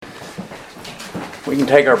We can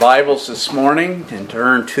take our Bibles this morning and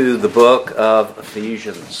turn to the book of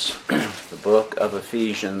Ephesians. The book of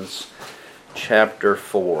Ephesians, chapter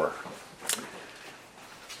 4.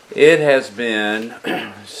 It has been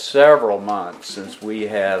several months since we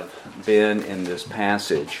have been in this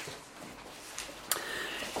passage.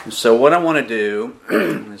 So what I want to do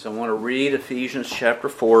is I want to read Ephesians chapter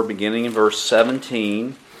 4, beginning in verse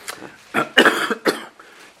 17,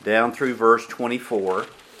 down through verse 24.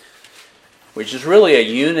 Which is really a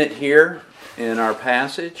unit here in our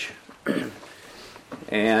passage.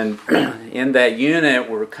 And in that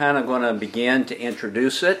unit, we're kind of going to begin to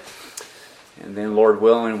introduce it. And then, Lord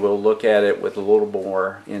willing, we'll look at it with a little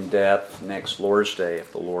more in depth next Lord's Day,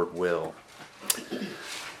 if the Lord will.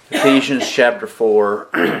 Ephesians chapter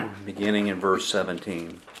 4, beginning in verse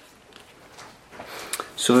 17.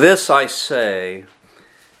 So this I say,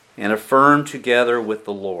 and affirm together with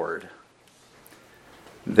the Lord,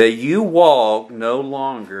 that you walk no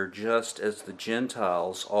longer just as the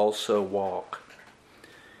Gentiles also walk,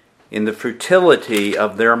 in the futility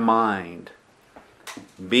of their mind,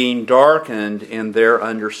 being darkened in their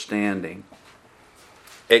understanding,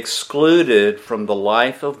 excluded from the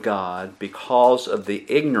life of God because of the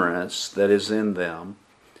ignorance that is in them,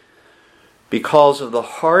 because of the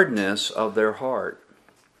hardness of their heart.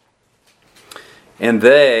 And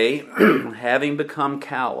they, having become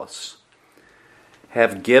callous,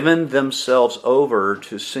 have given themselves over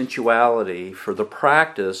to sensuality for the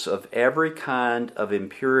practice of every kind of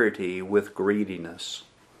impurity with greediness.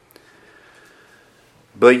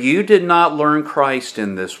 But you did not learn Christ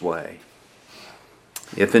in this way,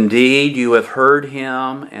 if indeed you have heard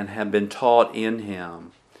Him and have been taught in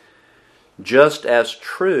Him, just as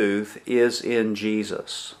truth is in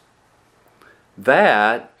Jesus,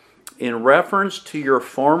 that, in reference to your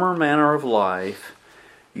former manner of life,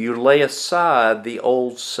 you lay aside the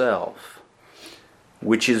old self,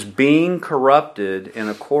 which is being corrupted in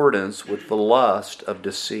accordance with the lust of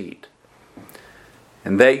deceit,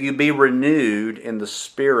 and that you be renewed in the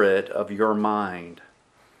spirit of your mind,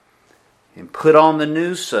 and put on the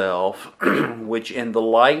new self, which in the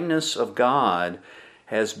likeness of God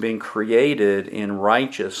has been created in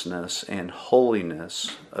righteousness and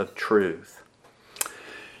holiness of truth.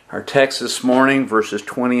 Our text this morning, verses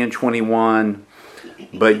 20 and 21,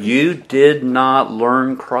 but you did not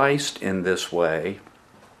learn Christ in this way,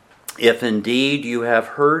 if indeed you have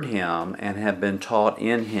heard Him and have been taught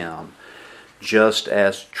in Him, just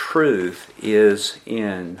as truth is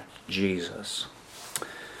in Jesus.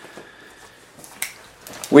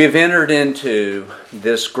 We have entered into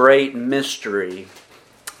this great mystery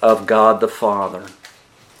of God the Father.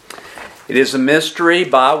 It is a mystery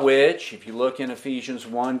by which, if you look in Ephesians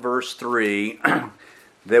 1 verse 3,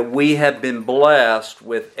 that we have been blessed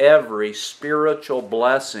with every spiritual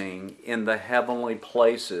blessing in the heavenly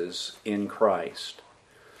places in Christ.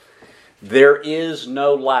 There is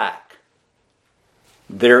no lack.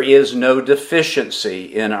 There is no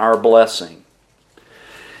deficiency in our blessing.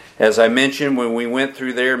 As I mentioned when we went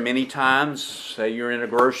through there many times, say you're in a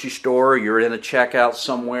grocery store, you're in a checkout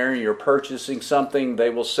somewhere, and you're purchasing something,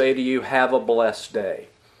 they will say to you, "Have a blessed day."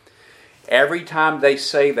 Every time they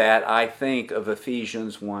say that, I think of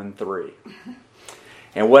Ephesians 1:3.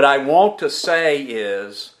 And what I want to say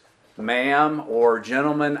is, ma'am or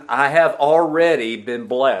gentlemen, I have already been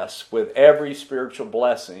blessed with every spiritual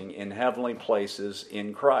blessing in heavenly places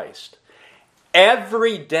in Christ.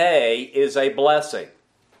 Every day is a blessing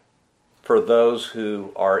for those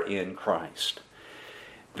who are in Christ.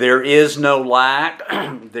 There is no lack,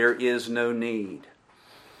 there is no need.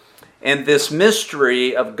 And this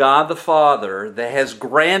mystery of God the Father that has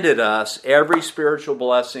granted us every spiritual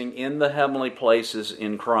blessing in the heavenly places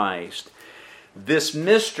in Christ, this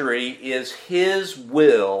mystery is His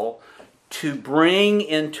will to bring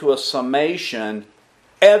into a summation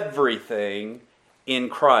everything in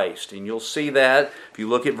Christ. And you'll see that if you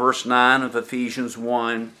look at verse 9 of Ephesians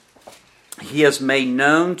 1. He has made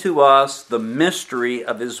known to us the mystery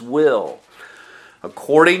of His will,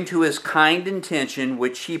 according to His kind intention,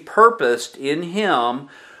 which He purposed in Him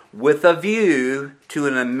with a view to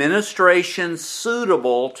an administration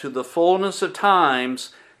suitable to the fullness of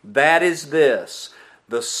times, that is this,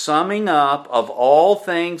 the summing up of all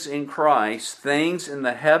things in Christ, things in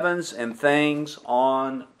the heavens and things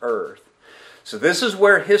on earth. So this is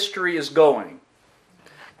where history is going.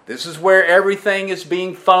 This is where everything is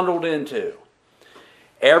being funneled into.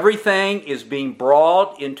 Everything is being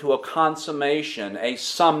brought into a consummation, a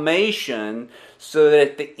summation, so that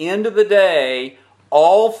at the end of the day,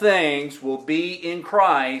 all things will be in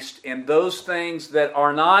Christ, and those things that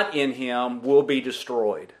are not in Him will be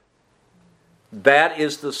destroyed. That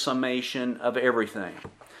is the summation of everything.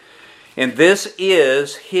 And this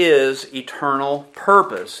is His eternal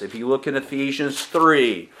purpose. If you look in Ephesians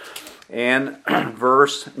 3 and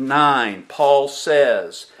verse 9, Paul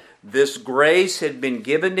says, this grace had been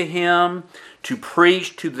given to Him to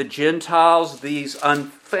preach to the Gentiles these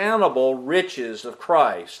unfathomable riches of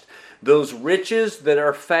Christ. Those riches that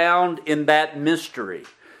are found in that mystery.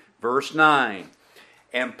 Verse 9.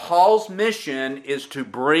 And Paul's mission is to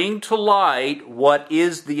bring to light what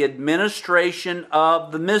is the administration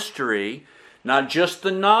of the mystery, not just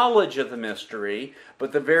the knowledge of the mystery,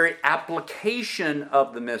 but the very application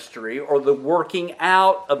of the mystery, or the working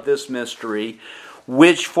out of this mystery,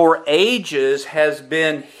 which for ages has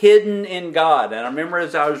been hidden in God. And I remember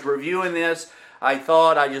as I was reviewing this, I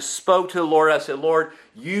just spoke to the Lord. I said, Lord,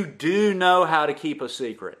 you do know how to keep a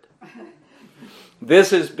secret.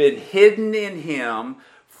 This has been hidden in Him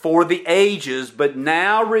for the ages, but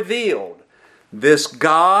now revealed. This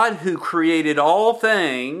God who created all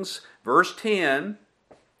things, verse 10,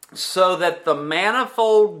 so that the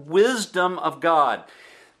manifold wisdom of God,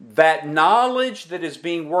 that knowledge that is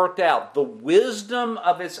being worked out, the wisdom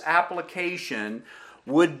of its application,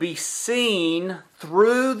 would be seen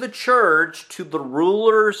through the church to the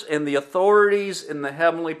rulers and the authorities in the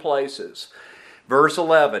heavenly places. Verse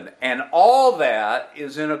 11, and all that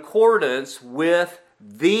is in accordance with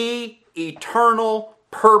the eternal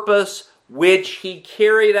purpose which He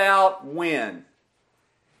carried out when?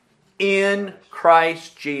 In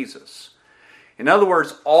Christ Jesus. In other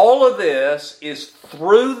words, all of this is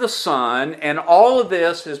through the Son, and all of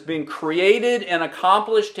this has been created and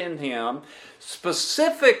accomplished in Him,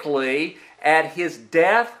 specifically at His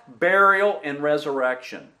death, burial, and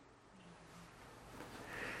resurrection.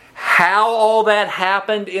 How all that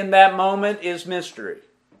happened in that moment is mystery.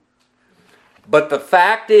 But the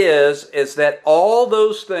fact is that all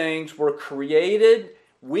those things were created,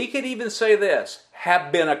 we could even say this,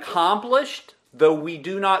 have been accomplished, though we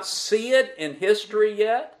do not see it in history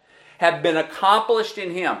yet, have been accomplished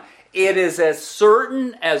in Him. It is as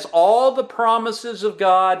certain as all the promises of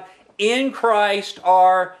God in Christ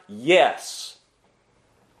are yes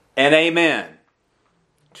and amen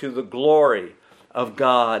to the glory of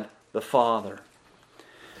God the Father.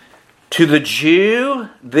 To the Jew,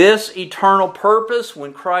 this eternal purpose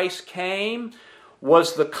when Christ came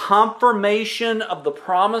was the confirmation of the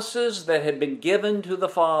promises that had been given to the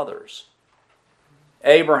fathers.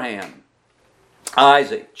 Abraham,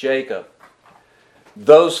 Isaac, Jacob.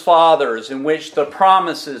 Those fathers in which the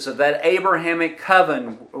promises of that Abrahamic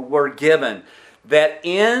covenant were given. That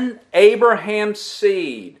in Abraham's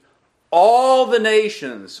seed, all the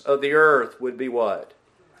nations of the earth would be what?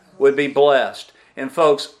 Would be blessed. And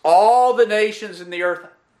folks, all the nations in the earth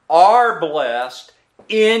are blessed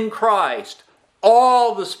in Christ.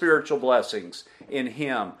 All the spiritual blessings in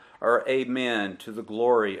Him are amen to the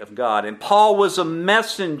glory of God. And Paul was a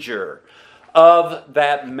messenger of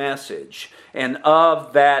that message and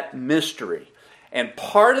of that mystery. And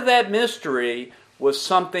part of that mystery was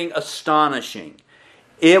something astonishing.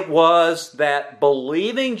 It was that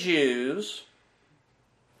believing Jews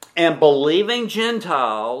and believing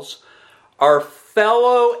Gentiles are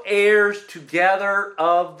fellow heirs together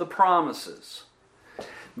of the promises.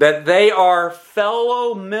 That they are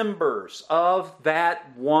fellow members of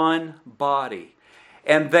that one body.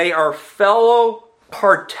 And they are fellow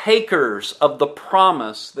partakers of the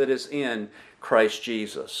promise that is in Christ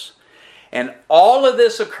Jesus. And all of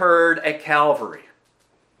this occurred at Calvary.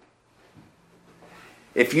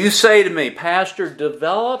 If you say to me, Pastor,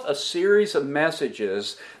 develop a series of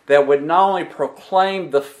messages that would not only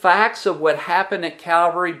proclaim the facts of what happened at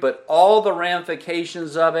Calvary, but all the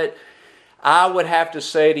ramifications of it, I would have to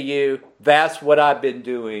say to you, that's what I've been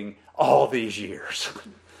doing all these years.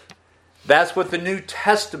 That's what the New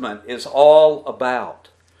Testament is all about.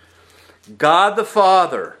 God the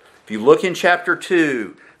Father, if you look in chapter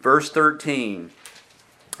 2, verse 13,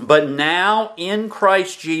 but now in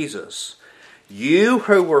Christ Jesus, you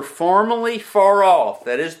who were formerly far off,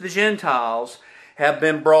 that is the Gentiles, have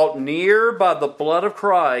been brought near by the blood of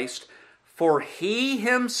Christ, for He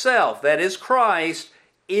Himself, that is Christ,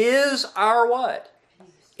 is our what?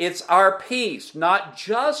 It's our peace. Not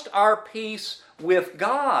just our peace with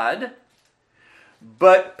God,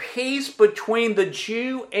 but peace between the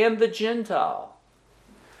Jew and the Gentile.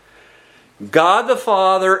 God the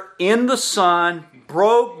Father in the Son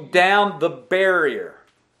broke down the barrier,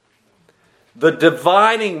 the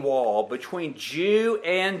dividing wall between Jew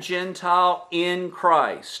and Gentile in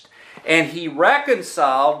Christ. And He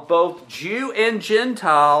reconciled both Jew and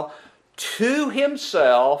Gentile to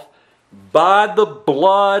Himself by the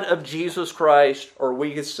blood of Jesus Christ, or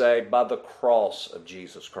we could say by the cross of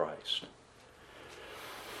Jesus Christ.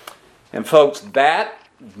 And folks, that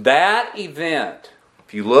event,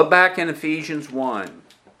 if you look back in Ephesians 1,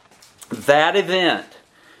 that event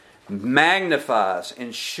magnifies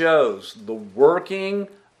and shows the working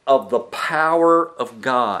of the power of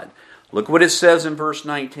God. Look what it says in verse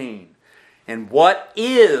 19. And what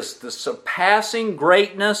is the surpassing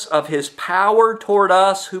greatness of His power toward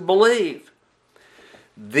us who believe?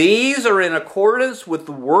 These are in accordance with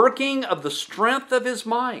the working of the strength of His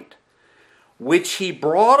might, which He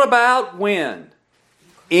brought about when?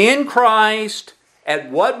 In Christ.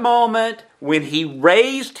 At what moment? When He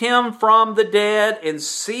raised Him from the dead and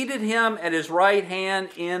seated Him at His right hand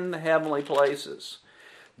in the heavenly places.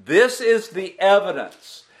 This is the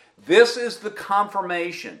evidence. This is the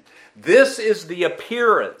confirmation. This is the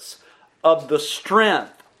appearance of the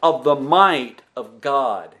strength of the might of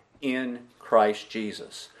God in Christ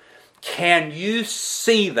Jesus. Can you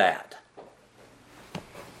see that?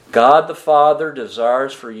 God the Father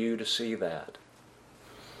desires for you to see that.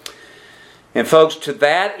 And folks, to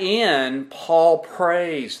that end, Paul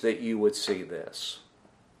prays that you would see this.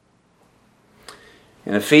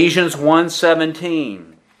 In Ephesians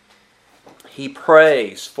 1:17, he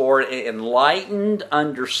prays for enlightened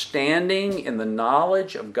understanding in the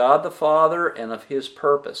knowledge of God the Father and of His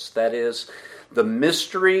purpose. That is, the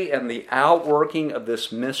mystery and the outworking of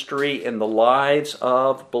this mystery in the lives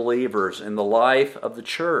of believers, in the life of the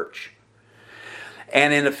church.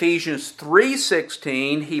 And in Ephesians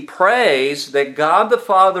 3:16, he prays that God the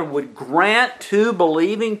Father would grant to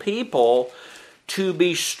believing people to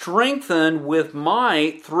be strengthened with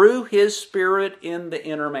might through His Spirit in the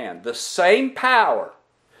inner man. The same power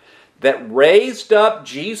that raised up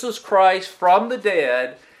Jesus Christ from the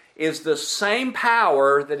dead is the same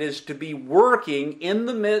power that is to be working in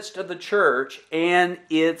the midst of the church and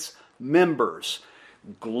its members.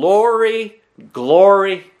 Glory,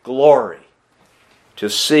 glory, glory to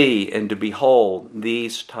see and to behold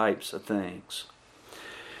these types of things.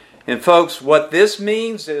 And folks, what this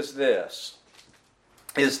means is this,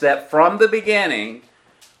 is that from the beginning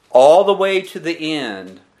all the way to the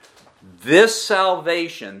end, this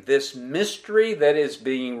salvation, this mystery that is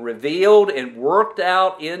being revealed and worked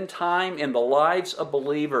out in time in the lives of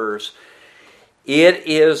believers, it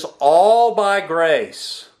is all by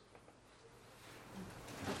grace.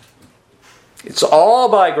 It's all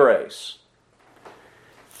by grace.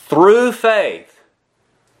 Through faith,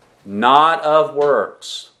 not of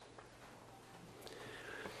works.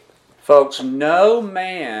 Folks, no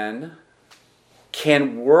man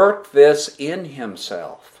can work this in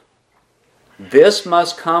himself. This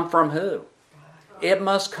must come from who? It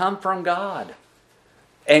must come from God.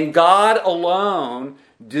 And God alone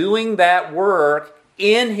doing that work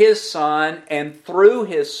in His Son and through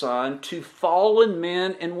His Son to fallen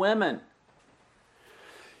men and women.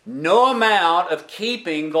 No amount of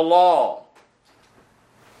keeping the law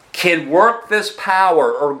can work this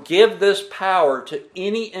power or give this power to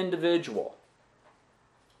any individual.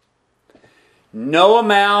 No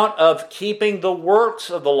amount of keeping the works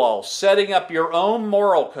of the law, setting up your own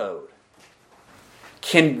moral code,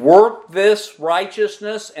 can work this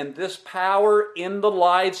righteousness and this power in the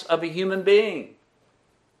lives of a human being.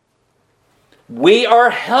 We are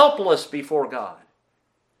helpless before God.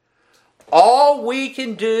 All we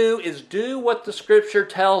can do is do what the Scripture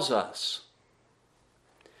tells us.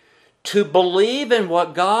 To believe in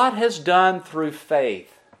what God has done through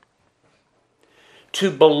faith. To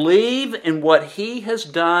believe in what He has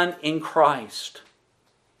done in Christ.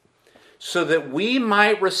 So that we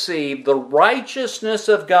might receive the righteousness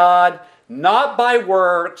of God, not by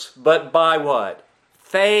works, but by what?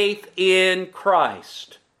 Faith in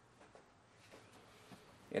Christ.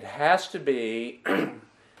 It has to be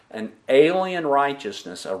an alien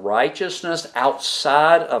righteousness, a righteousness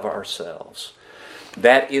outside of ourselves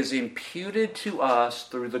that is imputed to us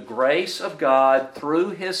through the grace of God,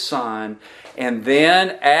 through His Son, and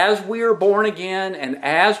then as we are born again and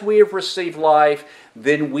as we have received life,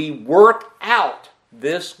 then we work out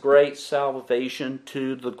this great salvation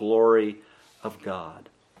to the glory of God.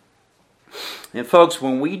 And folks,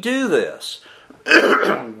 when we do this,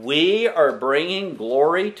 we are bringing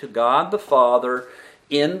glory to God the Father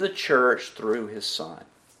in the church through His Son.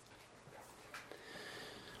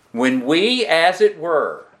 When we, as it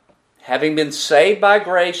were, having been saved by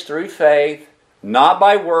grace through faith, not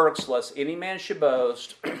by works, lest any man should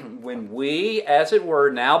boast, when we, as it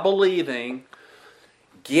were, now believing,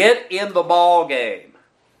 get in the ball game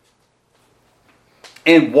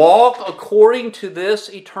and walk according to this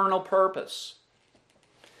eternal purpose,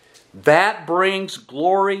 That brings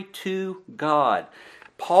glory to God.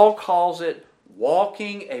 Paul calls it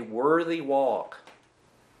walking a worthy walk.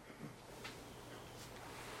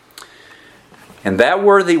 And that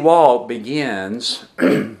worthy walk begins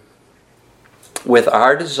with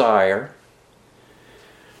our desire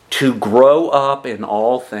to grow up in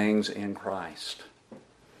all things in Christ.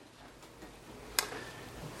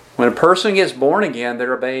 When a person gets born again,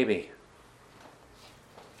 they're a baby.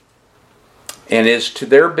 And it's to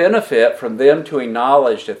their benefit from them to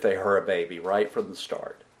acknowledge that they are a baby right from the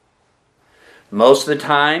start. Most of the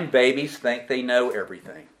time, babies think they know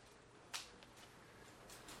everything.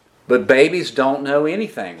 But babies don't know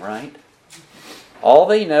anything, right? All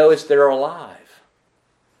they know is they're alive.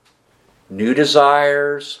 New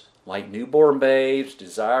desires, like newborn babes,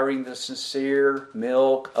 desiring the sincere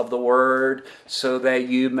milk of the Word, so that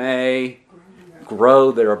you may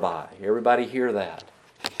grow thereby. Everybody hear that?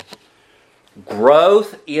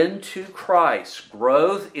 Growth into Christ,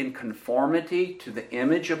 growth in conformity to the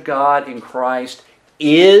image of God in Christ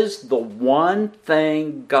is the one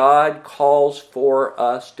thing God calls for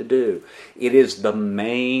us to do. It is the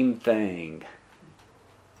main thing.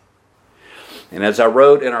 And as I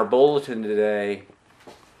wrote in our bulletin today,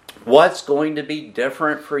 what's going to be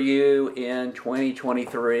different for you in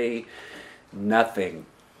 2023? Nothing.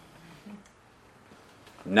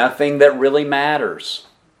 Nothing that really matters.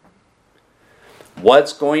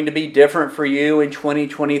 What's going to be different for you in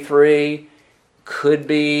 2023 could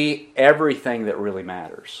be everything that really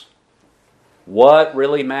matters. What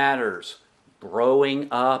really matters? Growing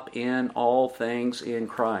up in all things in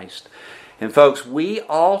Christ. And folks, we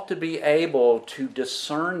ought to be able to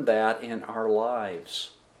discern that in our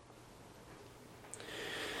lives.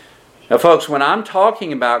 Now folks, when I'm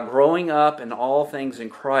talking about growing up in all things in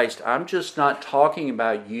Christ, I'm just not talking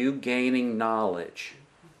about you gaining knowledge.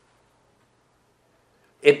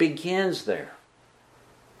 It begins there.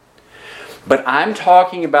 But I'm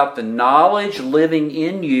talking about the knowledge living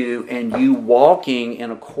in you and you walking in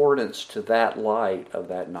accordance to that light of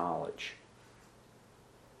that knowledge.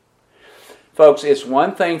 Folks, it's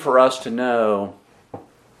one thing for us to know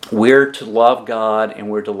we're to love God and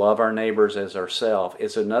we're to love our neighbors as ourselves.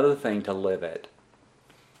 It's another thing to live it.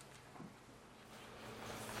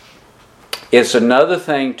 It's another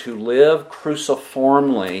thing to live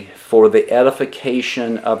cruciformly for the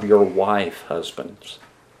edification of your wife, husbands.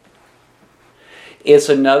 It's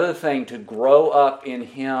another thing to grow up in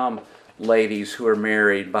Him, ladies who are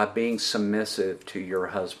married, by being submissive to your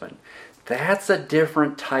husband. That's a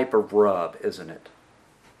different type of rub, isn't it?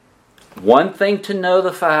 One thing to know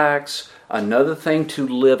the facts, another thing to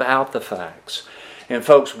live out the facts. And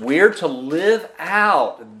folks, we're to live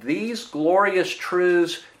out these glorious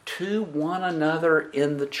truths to one another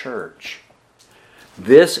in the church.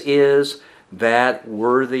 This is that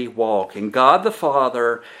worthy walk. And God the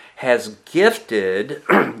Father has gifted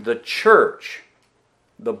the church,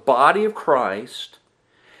 the body of Christ.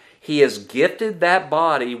 He has gifted that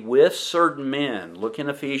body with certain men. Look in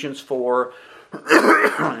Ephesians 4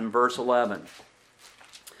 in verse 11.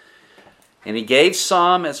 And He gave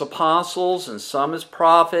some as apostles, and some as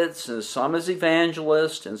prophets, and some as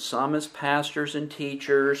evangelists, and some as pastors and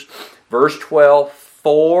teachers. Verse 12,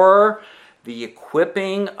 for the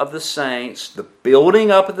equipping of the saints, the building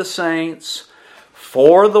up of the saints,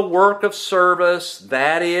 for the work of service,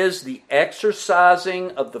 that is, the exercising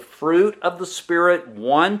of the fruit of the Spirit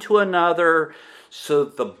one to another, so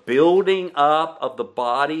that the building up of the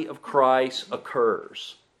body of Christ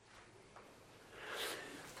occurs.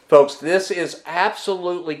 Folks, this is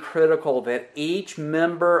absolutely critical that each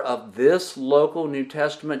member of this local New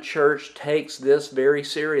Testament church takes this very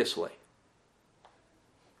seriously.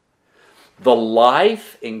 The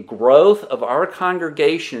life and growth of our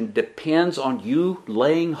congregation depends on you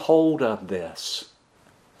laying hold of this.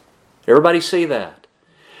 Everybody see that?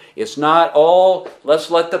 It's not all,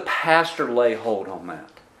 let's let the pastor lay hold on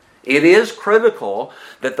that. It is critical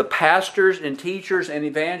that the pastors and teachers and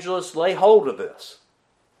evangelists lay hold of this.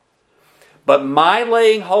 But my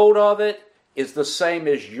laying hold of it is the same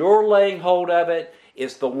as your laying hold of it.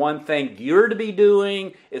 It's the one thing you're to be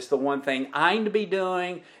doing. It's the one thing I'm to be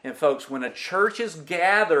doing. And folks, when a church is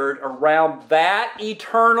gathered around that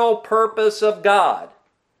eternal purpose of God,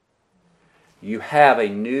 you have a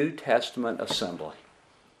New Testament assembly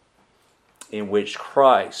in which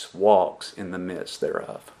Christ walks in the midst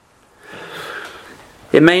thereof.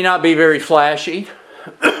 It may not be very flashy.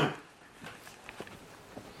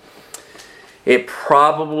 It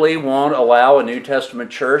probably won't allow a New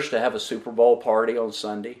Testament church to have a Super Bowl party on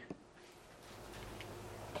Sunday.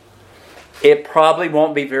 It probably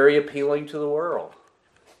won't be very appealing to the world.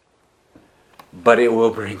 but it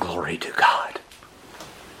will bring glory to God.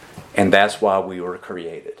 And that's why we were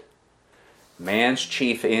created. Man's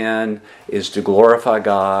chief end is to glorify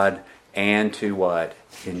God and to what?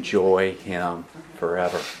 Enjoy Him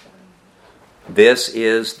forever. This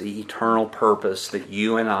is the eternal purpose that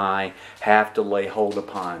you and I have to lay hold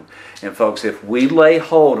upon. And folks, if we lay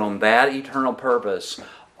hold on that eternal purpose,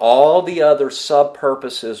 all the other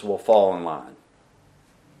sub-purposes will fall in line.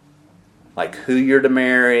 Like who you're to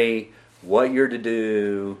marry, what you're to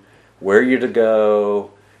do, where you're to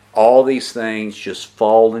go. All these things just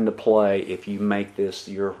fall into play if you make this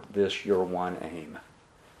your one aim.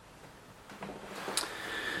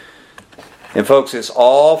 And folks, it's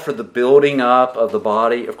all for the building up of the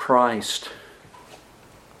body of Christ.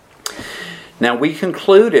 Now, we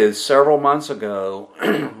concluded several months ago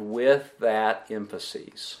with that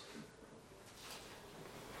emphasis.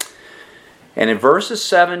 And in verses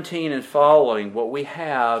 17 and following, what we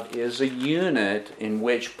have is a unit in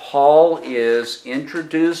which Paul is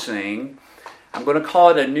introducing, I'm going to call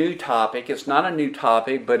it a new topic. It's not a new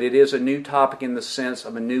topic, but it is a new topic in the sense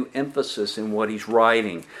of a new emphasis in what he's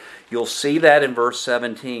writing. You'll see that in verse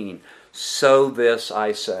 17. So this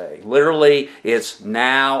I say. Literally, it's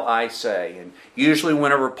now I say. And usually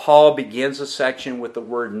whenever Paul begins a section with the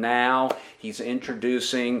word now, he's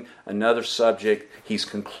introducing another subject. He's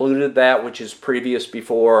concluded that which is previous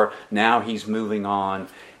before. Now he's moving on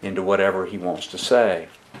into whatever he wants to say.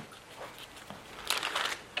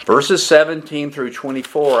 Verses 17 through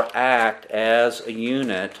 24 act as a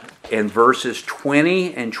unit, and verses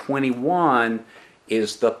 20 and 21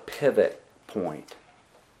 is the pivot point.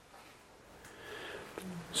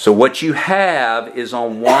 So what you have is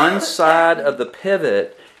on one side of the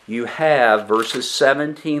pivot, you have verses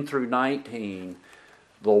 17 through 19,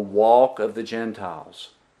 the walk of the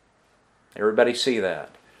Gentiles. Everybody see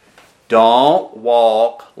that? Don't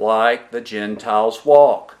walk like the Gentiles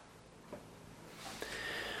walk.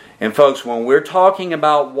 And folks, when we're talking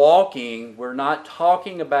about walking, we're not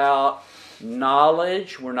talking about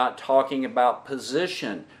knowledge, we're not talking about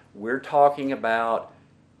position, we're talking about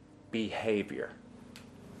behavior.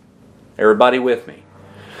 Everybody with me?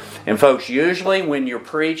 And folks, usually when you're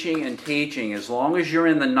preaching and teaching, as long as you're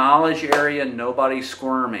in the knowledge area, nobody's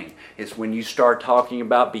squirming. It's when you start talking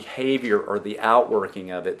about behavior or the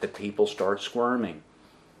outworking of it that people start squirming.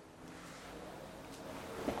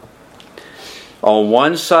 On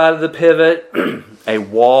one side of the pivot, a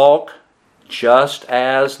walk just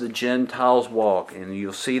as the Gentiles walk. And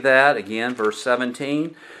you'll see that again, verse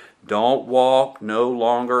 17. Don't walk no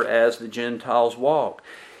longer as the Gentiles walk.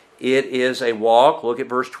 It is a walk, look at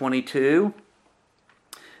verse 22,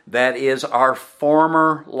 that is our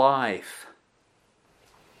former life.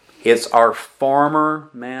 It's our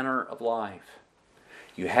former manner of life.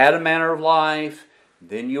 You had a manner of life,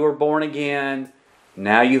 then you were born again,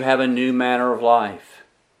 now you have a new manner of life.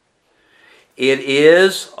 It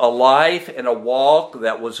is a life and a walk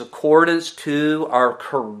that was accordance to our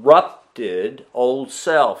corrupted old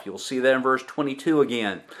self. You'll see that in verse 22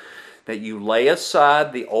 again. That you lay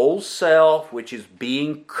aside the old self which is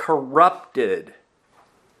being corrupted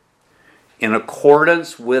in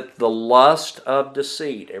accordance with the lust of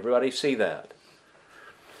deceit. Everybody see that?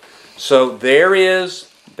 So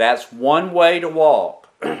that's one way to walk,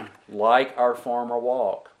 like our former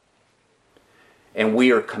walk. And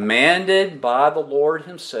we are commanded by the Lord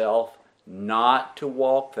Himself not to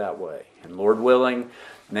walk that way. And Lord willing,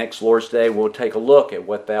 next Lord's Day we'll take a look at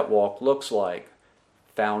what that walk looks like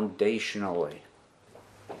foundationally.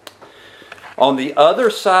 On the other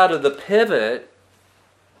side of the pivot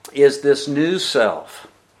is this new self.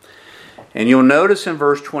 And you'll notice in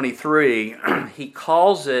verse 23, he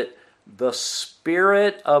calls it the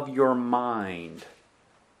spirit of your mind.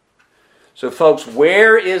 So folks,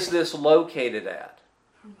 where is this located at?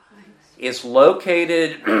 It's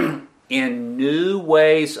located in new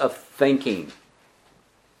ways of thinking.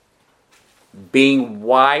 Being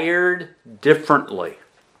wired differently.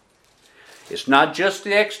 It's not just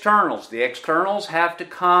the externals. The externals have to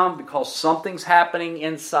come because something's happening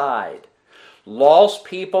inside. Lost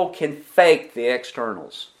people can fake the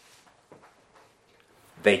externals.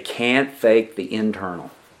 They can't fake the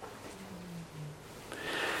internal.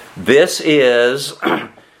 This is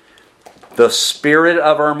the spirit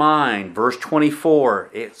of our mind. Verse 24,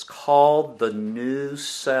 it's called the new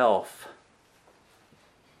self.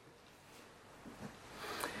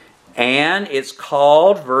 And it's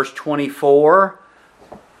called, verse 24,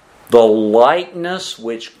 the likeness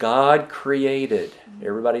which God created.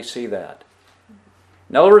 Everybody see that?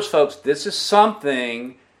 In other words, folks, this is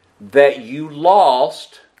something that you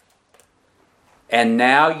lost and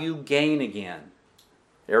now you gain again.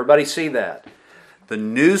 Everybody see that? the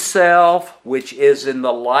new self, which is in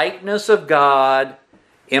the likeness of God,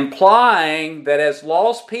 implying that as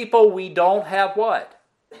lost people, we don't have what?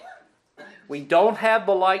 We don't have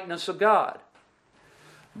the likeness of God.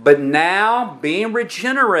 But now, being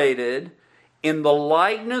regenerated in the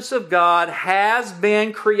likeness of God has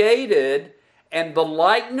been created, and the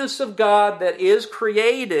likeness of God that is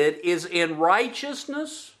created is in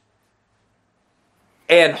righteousness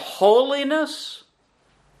and holiness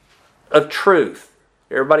of truth.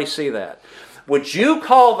 Everybody see that? Would you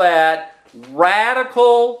call that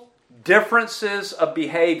radical differences of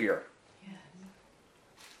behavior?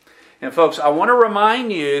 And folks, I want to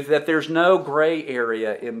remind you that there's no gray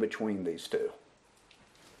area in between these two.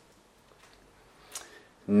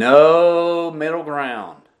 No middle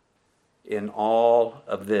ground in all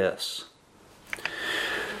of this.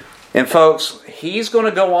 And folks, he's going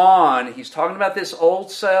to go on. He's talking about this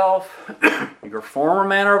old self, your former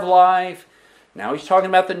manner of life. Now he's talking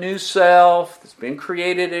about the new self that's been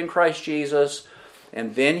created in Christ Jesus.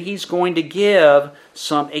 And then he's going to give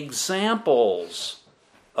some examples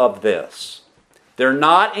of this. They're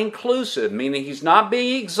not inclusive, meaning he's not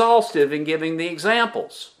being exhaustive in giving the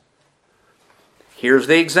examples. Here's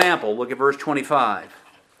the example. Look at verse 25.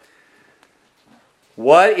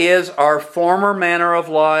 What is our former manner of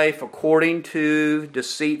life according to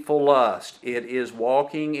deceitful lust? It is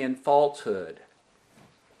walking in falsehood.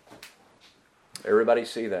 Everybody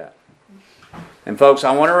see that? And folks,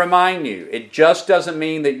 I want to remind you, it just doesn't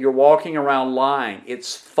mean that you're walking around lying.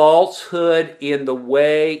 It's falsehood in the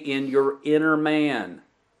way in your inner man.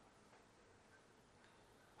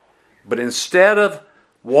 But instead of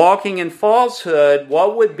walking in falsehood,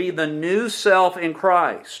 what would be the new self in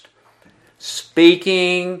Christ?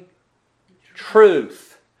 Speaking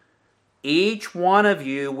truth. Each one of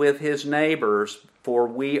you with his neighbors, for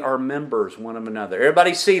we are members one of another.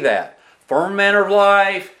 Everybody see that? Former manner of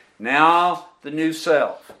life, now the new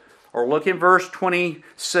self. Or look in verse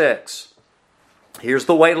 26. Here's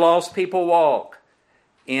the way lost people walk.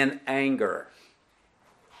 In anger.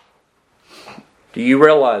 Do you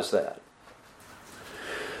realize that?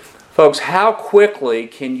 Folks, how quickly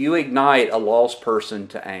can you ignite a lost person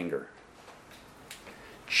to anger?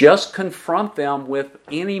 Just confront them with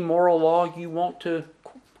any moral law you want to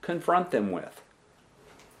confront them with.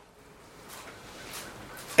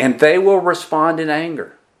 And they will respond in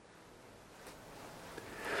anger.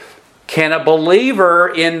 Can a believer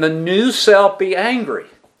in the new self be angry?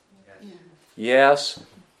 Yes,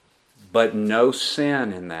 but no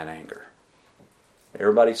sin in that anger.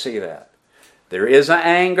 Everybody see that? There is an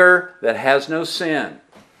anger that has no sin.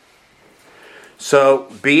 So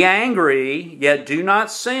be angry, yet do not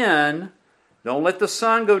sin. Don't let the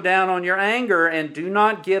sun go down on your anger, and do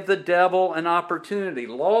not give the devil an opportunity.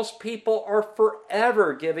 Lost people are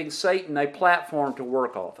forever giving Satan a platform to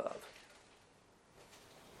work off of.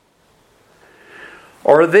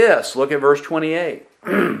 Or this, look at verse 28.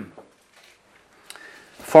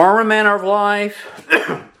 Former manner of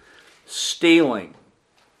life, stealing,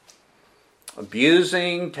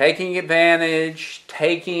 abusing, taking advantage,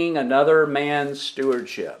 taking another man's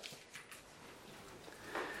stewardship.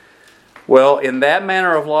 Well, in that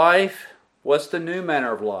manner of life, what's the new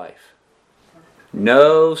manner of life?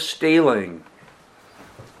 No stealing,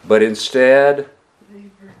 but instead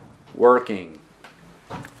working.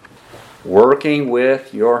 Working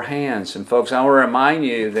with your hands. And folks, I want to remind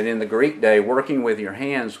you that in the Greek day, working with your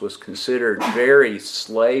hands was considered very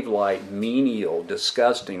slave-like, menial,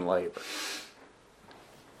 disgusting labor.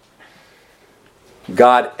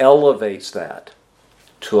 God elevates that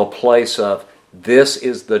to a place of, this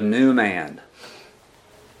is the new man,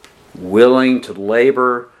 willing to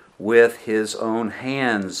labor with his own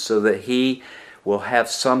hands so that he will have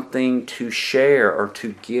something to share or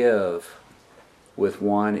to give with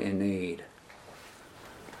one in need.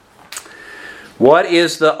 What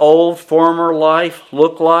is the old former life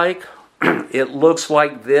look like? It looks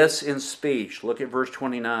like this in speech. Look at verse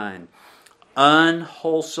 29.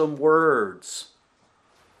 Unwholesome words.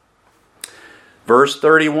 Verse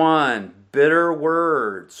 31. Bitter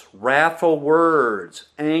words, wrathful words,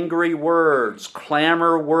 angry words,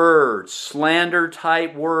 clamor words, slander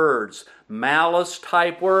type words, malice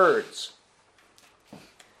type words.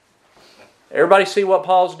 Everybody see what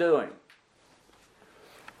Paul's doing?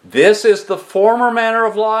 This is the former manner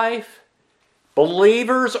of life.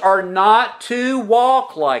 Believers are not to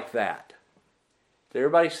walk like that. Does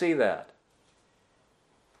everybody see that?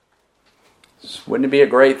 Wouldn't it be a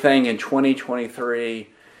great thing in 2023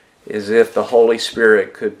 is if the Holy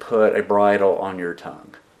Spirit could put a bridle on your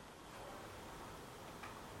tongue?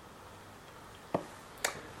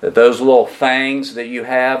 That those little fangs that you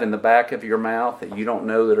have in the back of your mouth that you don't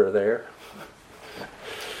know that are there,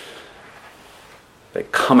 they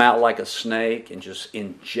come out like a snake and just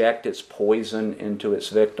inject its poison into its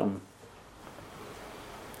victim.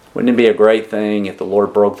 Wouldn't it be a great thing if the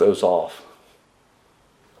Lord broke those off?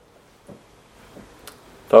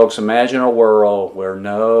 Folks, imagine a world where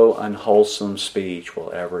no unwholesome speech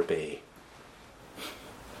will ever be.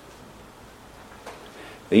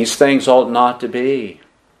 These things ought not to be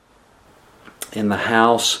in the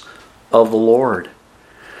house of the Lord.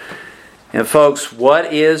 And folks,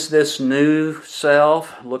 what is this new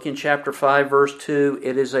self? Look in chapter 5, verse 2.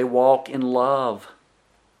 It is a walk in love.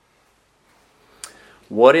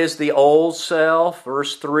 What is the old self?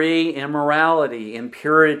 Verse 3, immorality,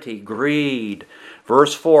 impurity, greed.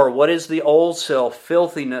 Verse 4, what is the old self?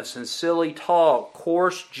 Filthiness and silly talk,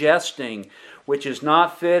 coarse jesting, which is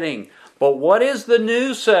not fitting. But what is the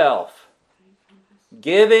new self?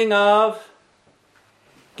 Giving of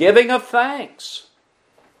thanks.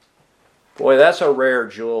 Boy, that's a rare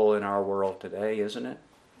jewel in our world today, isn't it?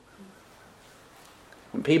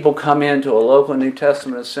 When people come into a local New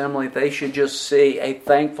Testament assembly, they should just see a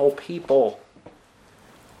thankful people.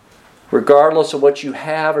 Regardless of what you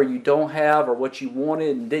have or you don't have or what you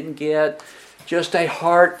wanted and didn't get, just a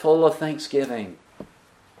heart full of thanksgiving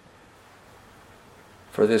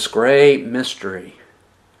for this great mystery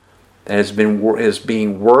that is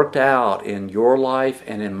being worked out in your life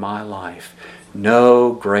and in my life.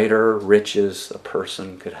 No greater riches a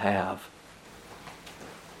person could have.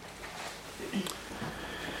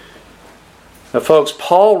 Now, folks,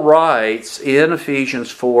 Paul writes in Ephesians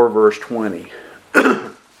 4, verse 20.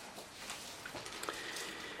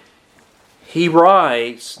 He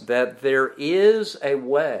writes that there is a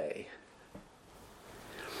way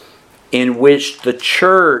in which the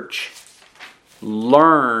church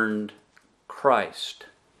learned Christ.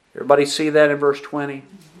 Everybody see that in verse 20?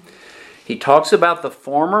 He talks about the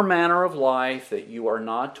former manner of life that you are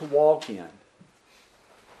not to walk in.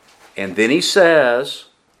 And then he says,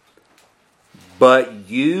 but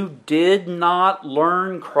you did not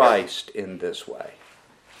learn Christ in this way.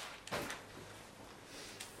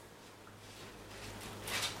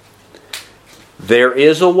 There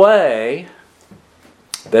is a way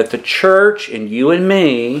that the church and you and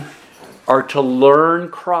me are to learn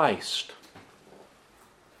Christ.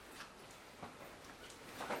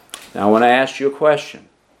 Now I want to ask you a question.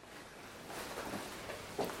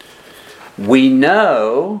 We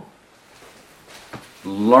know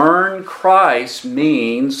learn Christ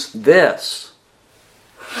means this: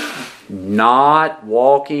 not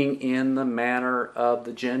walking in the manner of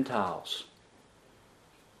the Gentiles.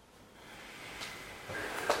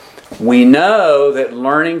 We know that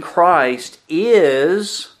learning Christ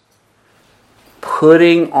is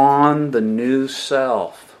putting on the new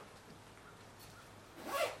self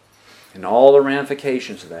and all the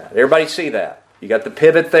ramifications of that. Everybody see that? You got the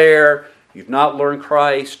pivot there. You've not learned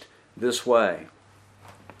Christ this way.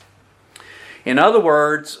 In other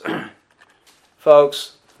words,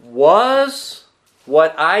 folks, was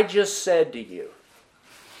what I just said to you,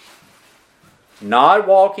 not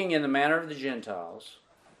walking in the manner of the Gentiles,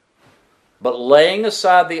 but laying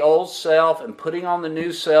aside the old self and putting on the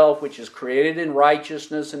new self, which is created in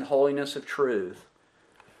righteousness and holiness of truth,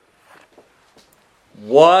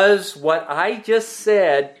 was what I just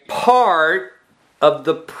said part of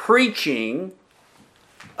the preaching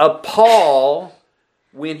of Paul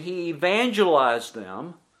when he evangelized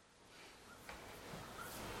them?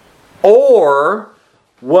 Or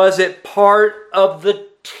was it part of the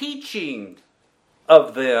teaching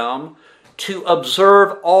of them to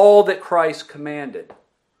observe all that Christ commanded?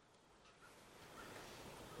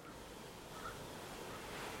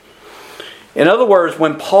 In other words,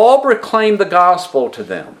 when Paul proclaimed the gospel to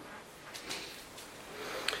them,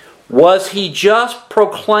 was he just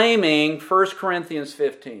proclaiming 1 Corinthians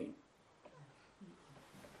 15?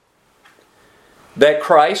 That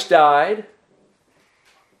Christ died,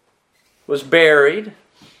 was buried,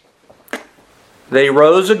 they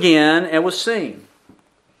rose again and was seen.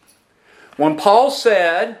 When Paul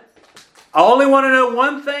said, I only want to know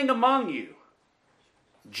one thing among you,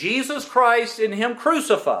 Jesus Christ and Him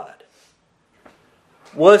crucified,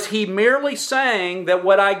 was he merely saying that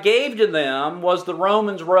what I gave to them was the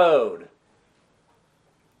Romans road?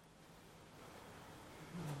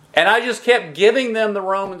 And I just kept giving them the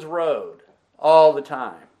Romans road all the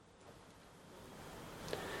time?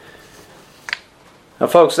 Now,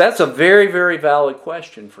 folks, that's a very, very valid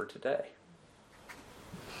question for today.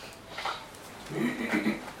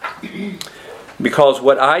 Because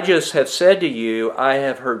what I just have said to you, I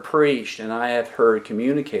have heard preached and I have heard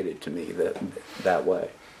communicated to me that way.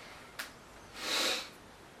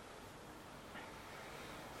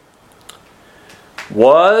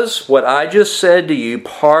 Was what I just said to you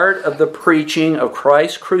part of the preaching of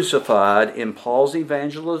Christ crucified in Paul's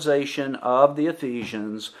evangelization of the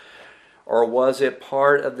Ephesians, or was it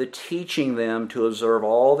part of the teaching them to observe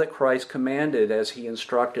all that Christ commanded as he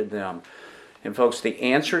instructed them? And folks, the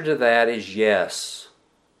answer to that is yes.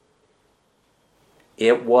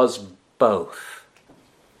 It was both.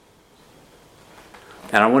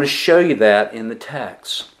 And I want to show you that in the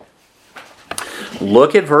text.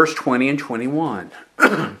 Look at verse 20 and 21.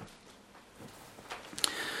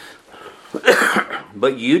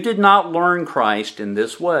 But you did not learn Christ in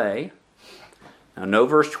this way. Now, know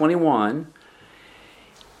verse 21.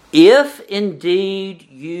 If indeed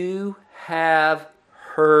you have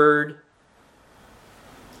heard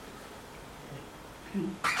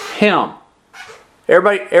Him.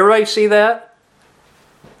 Everybody see that?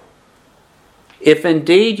 If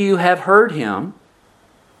indeed you have heard Him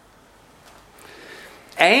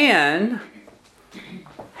and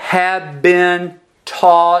have been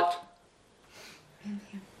taught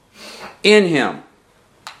in Him.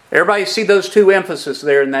 Everybody see those two emphases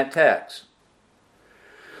there in that text?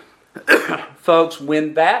 Folks,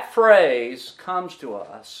 when that phrase comes to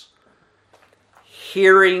us,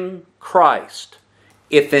 hearing Christ,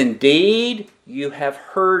 if indeed you have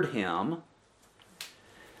heard Him,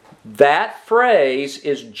 that phrase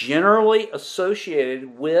is generally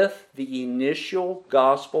associated with the initial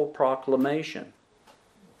gospel proclamation.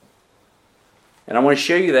 And I want to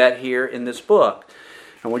show you that here in this book.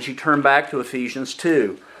 I want you to turn back to Ephesians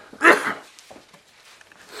 2.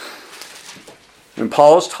 And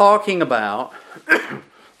Paul is talking about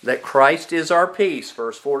that Christ is our peace,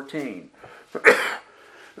 verse 14.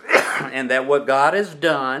 And that what God has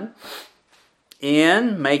done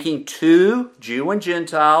in making two, Jew and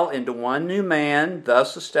Gentile, into one new man,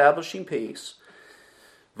 thus establishing peace.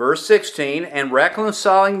 Verse 16, and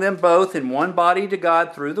reconciling them both in one body to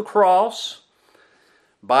God through the cross,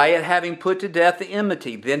 by it having put to death the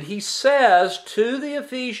enmity. Then he says to the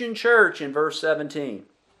Ephesian church in verse 17,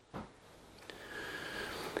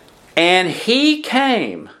 and He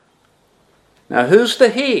came. Now who's the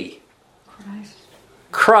He?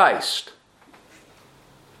 Christ.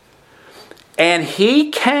 And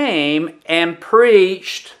He came and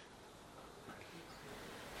preached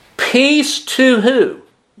peace to who?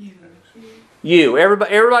 You.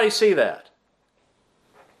 Everybody see that?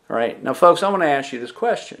 All right. Now, folks, I want to ask you this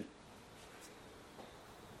question.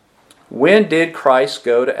 When did Christ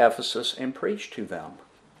go to Ephesus and preach to them?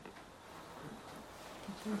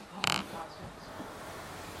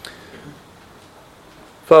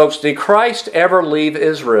 Folks, did Christ ever leave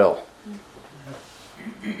Israel?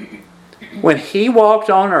 When He walked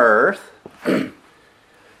on earth,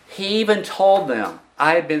 He even told them,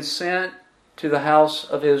 I have been sent to the house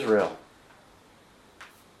of Israel.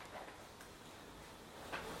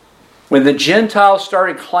 When the Gentiles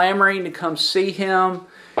started clamoring to come see Him,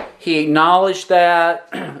 He acknowledged that,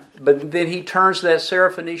 but then He turns to that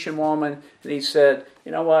Syrophoenician woman and He said,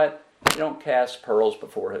 you know what? You don't cast pearls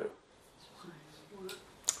before who?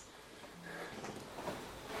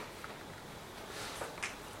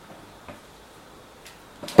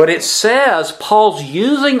 But it says, Paul's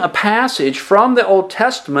using a passage from the Old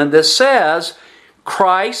Testament that says,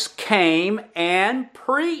 Christ came and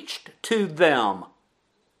preached to them.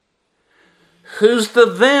 Who's the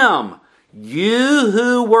them? You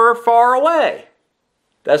who were far away.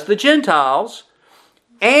 That's the Gentiles.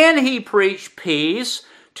 And He preached peace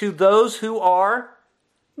to those who are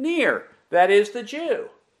near. That is the Jew.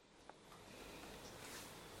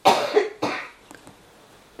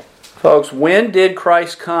 Folks, when did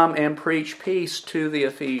Christ come and preach peace to the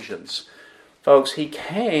Ephesians? Folks, He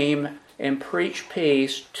came and preached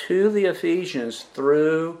peace to the Ephesians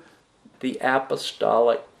through the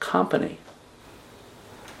apostolic company.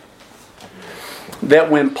 That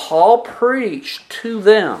when Paul preached to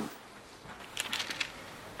them,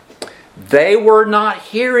 they were not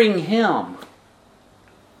hearing him.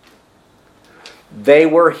 They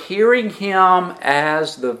were hearing Him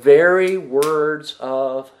as the very words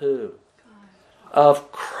of who?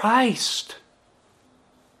 Of Christ.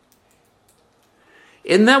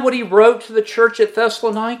 Isn't that what he wrote to the church at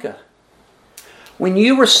Thessalonica? When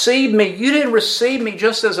you received me, you didn't receive me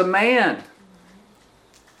just as a man,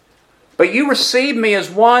 but you received me as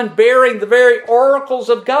one bearing the very oracles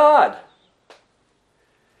of God.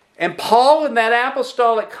 And Paul and that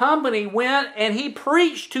apostolic company went and he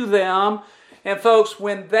preached to them. And folks,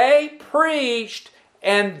 when they preached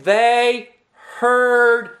and they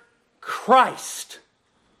heard Christ,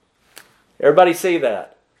 everybody see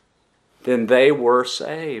that? Then they were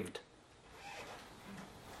saved.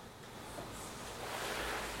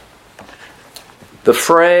 The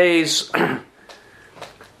phrase,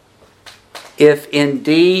 if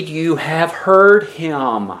indeed you have heard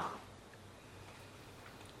him,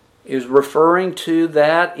 is referring to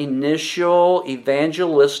that initial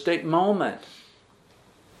evangelistic moment.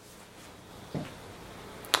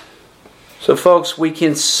 So folks, we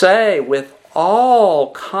can say with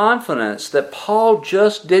all confidence that Paul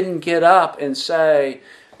just didn't get up and say,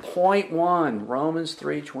 point 1, Romans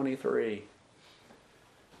 3:23.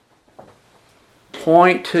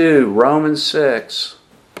 Point 2, Romans 6.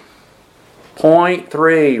 Point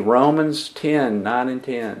 3, Romans 10, 9 and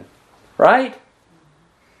 10. Right?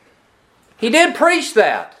 He did preach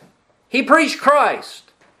that. He preached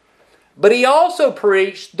Christ. But he also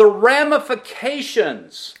preached the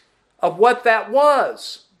ramifications of what that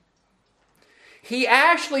was. He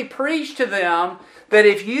actually preached to them that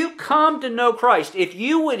if you come to know Christ, if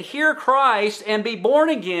you would hear Christ and be born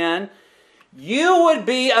again, you would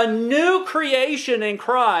be a new creation in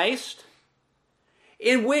Christ,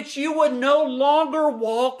 in which you would no longer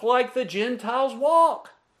walk like the Gentiles walk.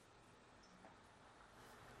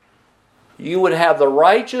 You would have the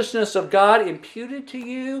righteousness of God imputed to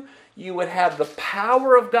you. You would have the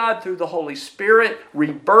power of God through the Holy Spirit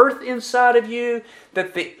rebirth inside of you,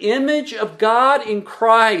 that the image of God in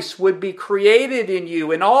Christ would be created in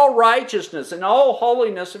you in all righteousness and all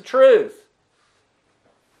holiness of truth.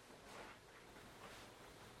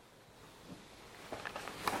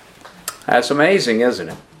 That's amazing, isn't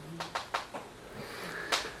it?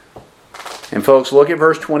 And folks, look at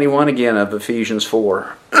verse 21 again of Ephesians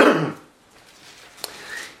 4.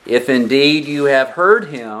 If indeed you have heard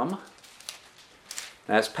him,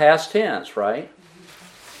 that's past tense, right?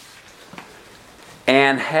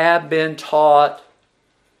 And have been taught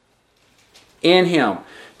in him.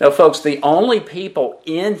 Now, folks, the only people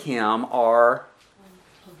in him are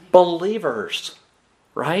believers,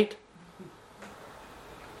 right?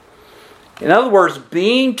 In other words,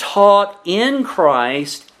 being taught in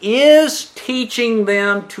Christ is teaching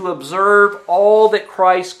them to observe all that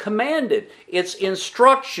Christ commanded. It's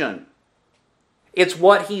instruction. It's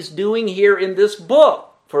what he's doing here in this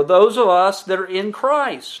book for those of us that are in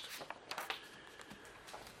Christ.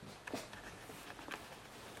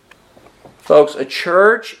 Folks, a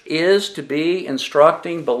church is to be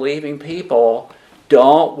instructing believing people,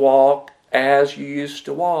 don't walk as you used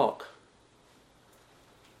to walk,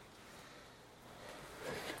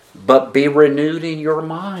 but be renewed in your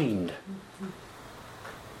mind.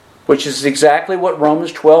 Which is exactly what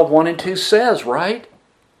Romans 12, 1 and 2 says, right?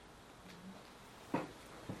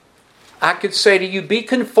 I could say to you, be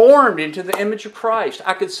conformed into the image of Christ.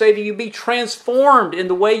 I could say to you, be transformed in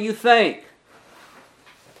the way you think.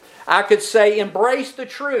 I could say, embrace the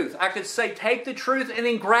truth. I could say, take the truth and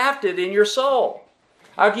engraft it in your soul.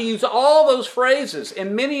 I could use all those phrases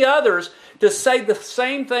and many others to say the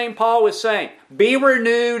same thing Paul was saying. Be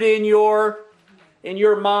renewed in your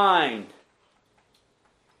mind.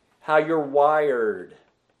 How you're wired.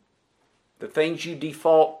 The things you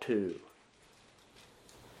default to.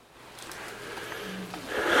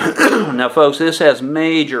 Now, folks, this has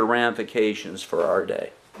major ramifications for our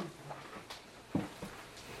day.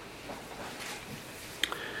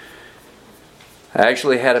 I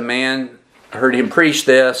actually had a man, heard him preach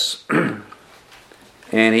this, and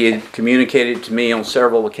he had communicated to me on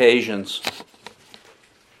several occasions,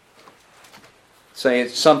 saying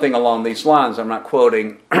something along these lines. I'm not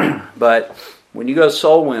quoting, but when you go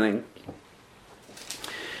soul winning,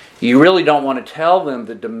 you really don't want to tell them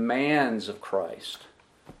the demands of Christ,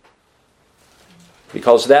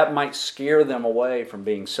 because that might scare them away from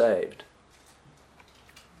being saved.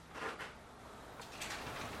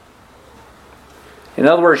 In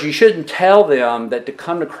other words, you shouldn't tell them that to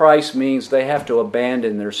come to Christ means they have to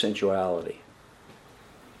abandon their sensuality.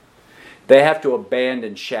 They have to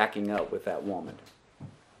abandon shacking up with that woman.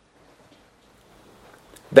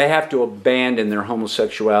 They have to abandon their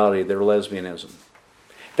homosexuality, their lesbianism.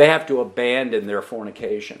 They have to abandon their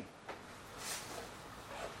fornication.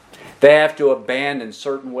 They have to abandon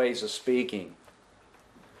certain ways of speaking.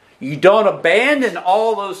 You don't abandon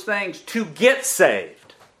all those things to get saved.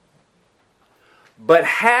 But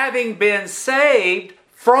having been saved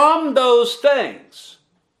from those things,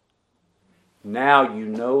 now you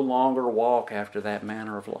no longer walk after that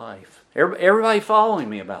manner of life. Everybody following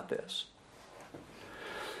me about this?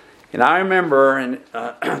 And I remember in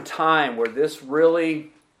a time where this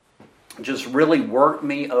really worked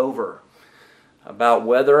me over about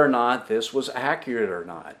whether or not this was accurate or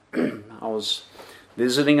not. I was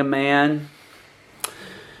visiting a man,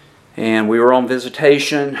 and we were on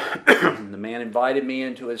visitation. The man invited me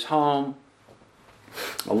into his home.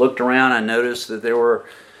 I looked around. I noticed that there were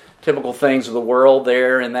typical things of the world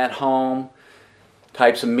there in that home,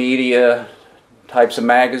 types of media, types of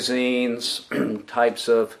magazines, types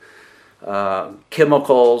of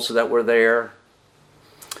chemicals that were there.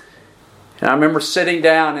 And I remember sitting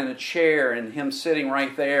down in a chair and him sitting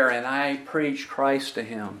right there, and I preached Christ to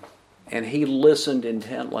him. And he listened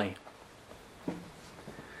intently.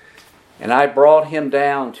 And I brought him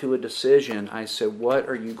down to a decision. I said, what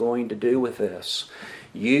are you going to do with this?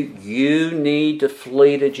 You need to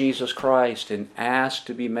flee to Jesus Christ and ask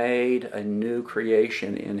to be made a new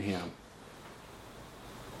creation in Him.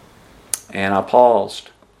 And I paused.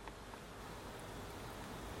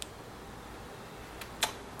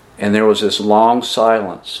 And there was this long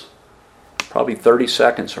silence, probably 30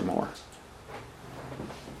 seconds or more.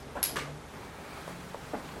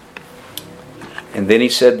 And then he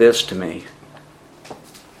said this to me.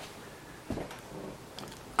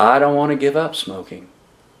 I don't want to give up smoking.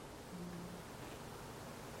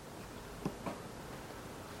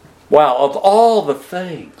 Wow, of all the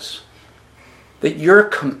things that you're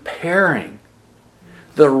comparing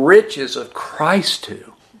the riches of Christ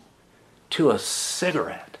to a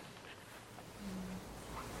cigarette.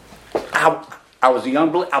 I was a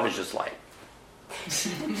young believer. I was just like,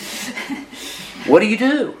 what do you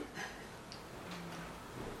do?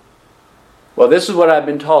 Well, this is what I've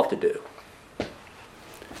been taught to do.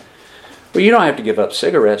 Well, you don't have to give up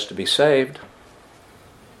cigarettes to be saved.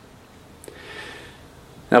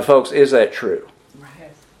 Now, folks, is that true?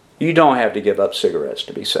 Right. You don't have to give up cigarettes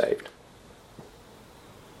to be saved.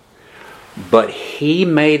 But he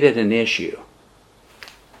made it an issue.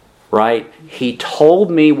 Right? He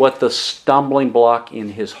told me what the stumbling block in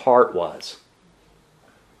his heart was.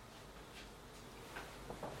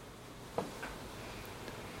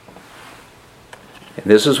 And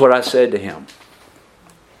this is what I said to him.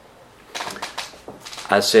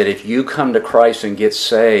 I said, if you come to Christ and get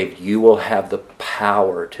saved, you will have the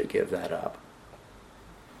power to give that up.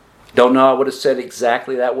 Don't know I would have said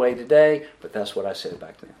exactly that way today, but that's what I said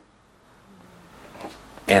back then.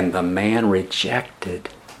 And the man rejected.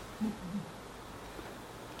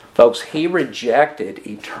 Folks, he rejected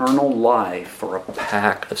eternal life for a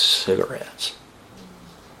pack of cigarettes.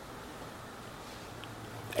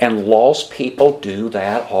 And lost people do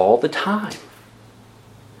that all the time.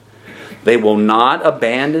 They will not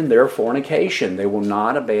abandon their fornication. They will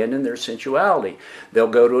not abandon their sensuality. They'll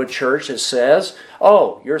go to a church that says,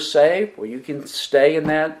 oh, you're saved? Well, you can stay in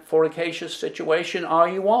that fornicacious situation all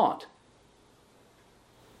you want.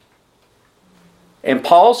 And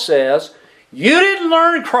Paul says, you didn't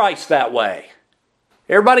learn Christ that way.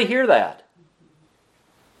 Everybody hear that?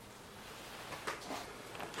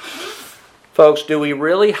 Folks, do we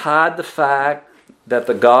really hide the fact that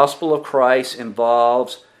the gospel of Christ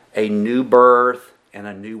involves a new birth and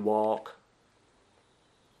a new walk?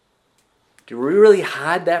 Do we really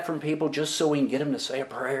hide that from people just so we can get them to say a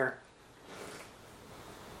prayer?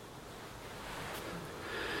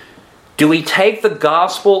 Do we take the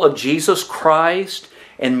gospel of Jesus Christ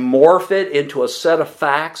and morph it into a set of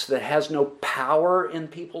facts that has no power in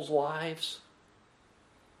people's lives?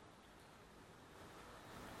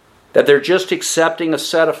 That they're just accepting a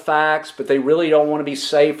set of facts, but they really don't want to be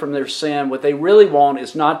saved from their sin. What they really want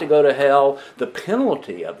is not to go to hell, the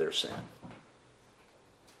penalty of their sin.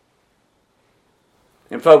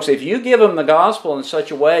 And folks, if you give them the gospel in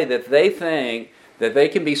such a way that they think that they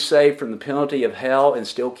can be saved from the penalty of hell and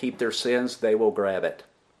still keep their sins, they will grab it.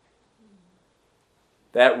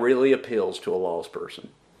 That really appeals to a lost person.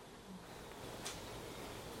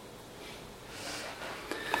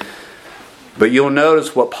 But you'll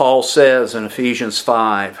notice what Paul says in Ephesians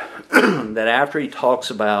 5, that after he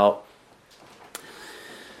talks about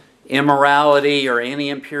immorality or any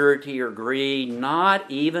impurity or greed, not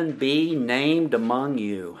even be named among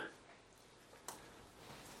you.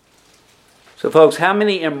 So folks, how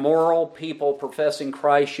many immoral people professing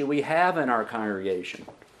Christ should we have in our congregation?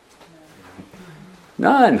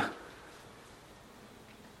 None.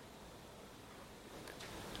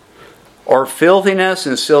 Or filthiness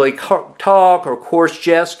and silly talk or coarse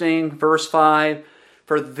jesting. Verse 5.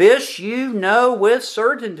 For this you know with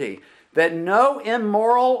certainty, that no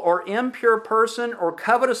immoral or impure person or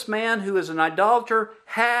covetous man who is an idolater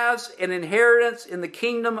has an inheritance in the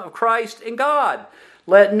kingdom of Christ and God.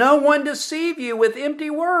 Let no one deceive you with empty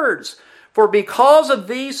words. For because of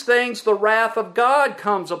these things the wrath of God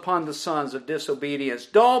comes upon the sons of disobedience.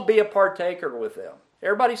 Don't be a partaker with them.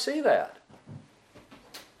 Everybody see that?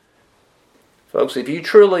 Folks, if you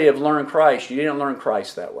truly have learned Christ, you didn't learn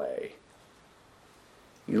Christ that way.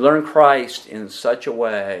 You learn Christ in such a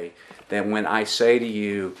way that when I say to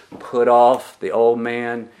you, put off the old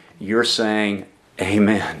man, you're saying,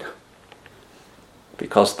 Amen.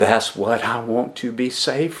 Because that's what I want to be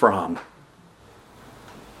saved from.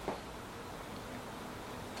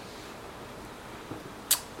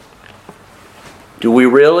 Do we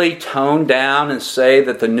really tone down and say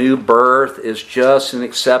that the new birth is just an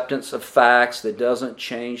acceptance of facts that doesn't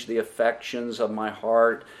change the affections of my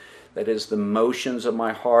heart, that is the motions of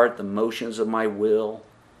my heart, the motions of my will?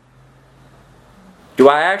 Do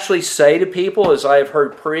I actually say to people, as I have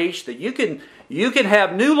heard preached, that you can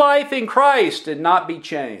have new life in Christ and not be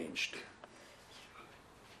changed?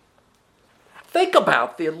 Think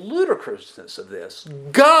about the ludicrousness of this.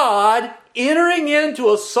 God entering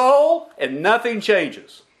into a soul and nothing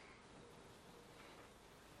changes.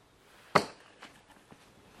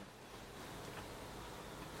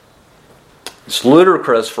 It's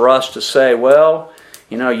ludicrous for us to say, well,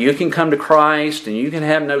 you can come to Christ and you can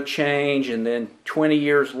have no change, and then 20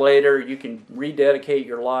 years later you can rededicate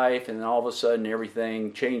your life and then all of a sudden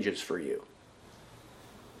everything changes for you.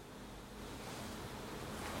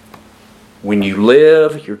 When you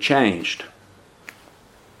live, you're changed.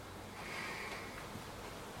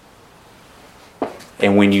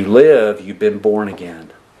 And when you live, you've been born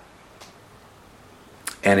again.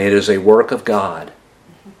 And it is a work of God.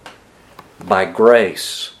 By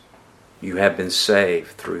grace, you have been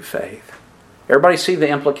saved through faith. Everybody see the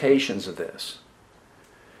implications of this?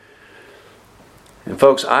 And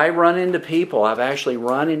folks, I've actually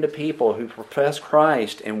run into people who profess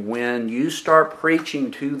Christ, and when you start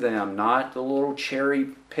preaching to them, not the little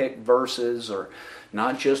cherry-picked verses or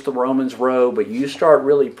not just the Romans Road, but you start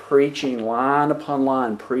really preaching line upon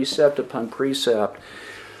line, precept upon precept,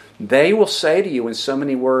 they will say to you in so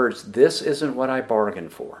many words, this isn't what I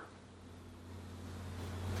bargained for.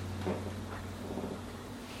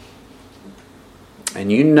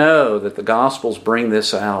 And you know that the Gospels bring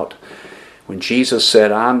this out. When Jesus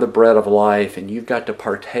said, I'm the bread of life, and you've got to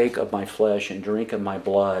partake of my flesh and drink of my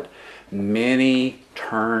blood, many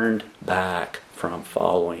turned back from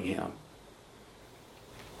following Him.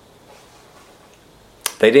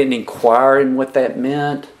 They didn't inquire in what that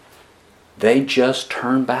meant. They just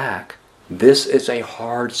turned back. This is a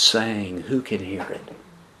hard saying. Who can hear it?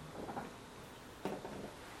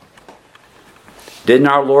 Didn't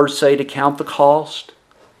our Lord say to count the cost?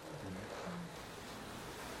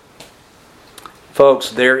 Folks,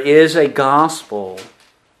 there is a gospel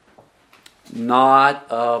not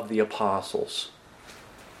of the apostles.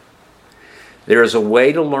 There is a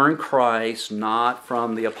way to learn Christ not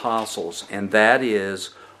from the apostles, and that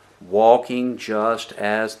is walking just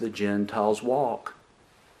as the Gentiles walk.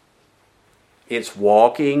 It's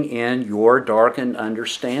walking in your darkened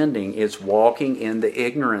understanding. It's walking in the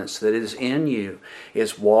ignorance that is in you.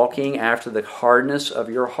 It's walking after the hardness of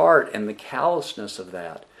your heart and the callousness of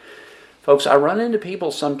that. Folks, I run into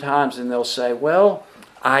people sometimes and they'll say, well,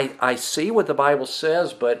 I see what the Bible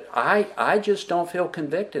says, but I just don't feel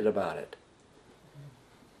convicted about it.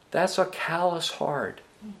 That's a callous heart.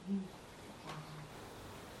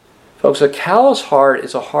 Folks, a callous heart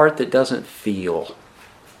is a heart that doesn't feel.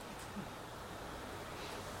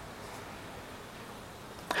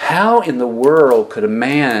 How in the world could a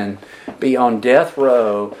man be on death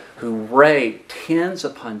row who raped tens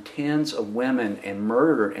upon tens of women and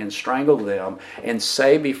murdered and strangled them and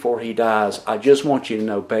say before he dies, I just want you to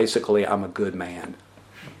know, basically, I'm a good man?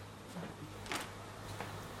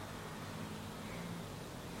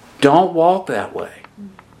 Don't walk that way.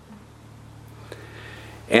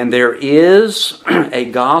 And there is a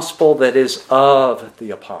gospel that is of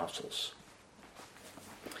the apostles.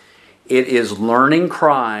 It is learning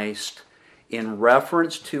Christ in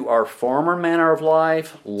reference to our former manner of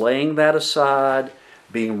life, laying that aside,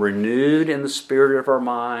 being renewed in the spirit of our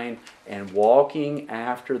mind, and walking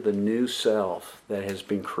after the new self that has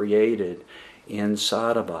been created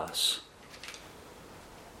inside of us.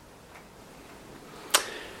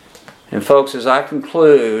 And folks, as I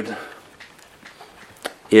conclude,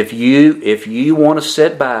 if you want to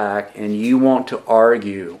sit back and you want to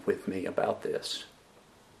argue with me about this,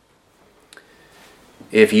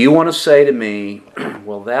 if you want to say to me,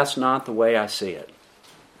 well, that's not the way I see it.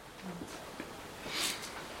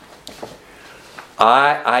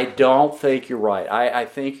 I don't think you're right. I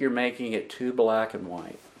think you're making it too black and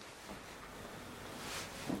white.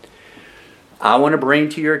 I want to bring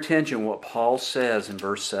to your attention what Paul says in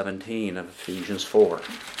verse 17 of Ephesians 4.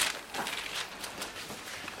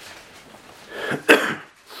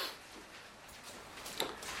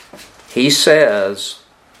 He says,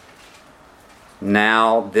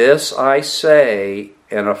 now this I say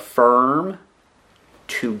and affirm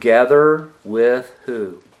together with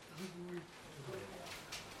who?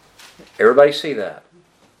 Everybody see that?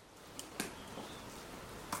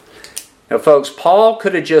 Now, folks, Paul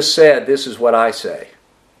could have just said, "This is what I say."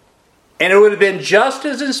 And it would have been just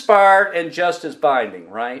as inspired and just as binding,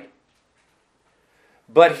 right?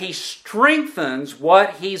 But he strengthens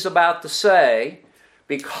what he's about to say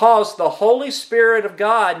because the Holy Spirit of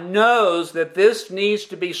God knows that this needs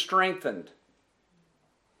to be strengthened.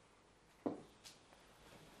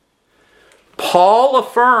 Paul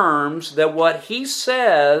affirms that what he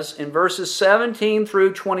says in verses 17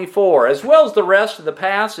 through 24, as well as the rest of the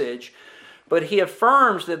passage, but he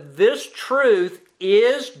affirms that this truth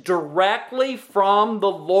is directly from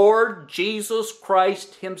the Lord Jesus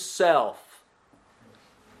Christ Himself.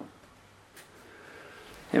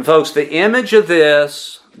 And folks, the image of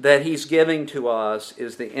this that he's giving to us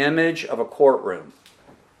is the image of a courtroom.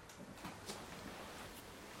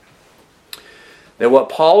 That what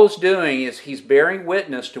Paul is doing is he's bearing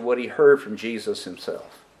witness to what he heard from Jesus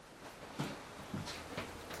Himself.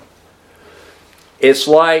 It's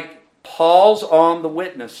like Paul's on the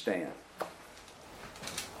witness stand.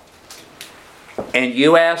 And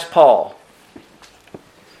you ask Paul,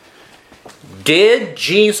 did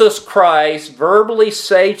Jesus Christ verbally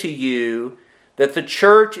say to you that the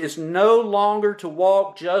church is no longer to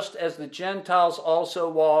walk just as the Gentiles also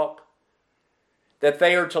walk? That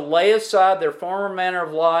they are to lay aside their former manner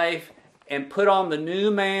of life and put on the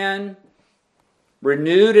new man,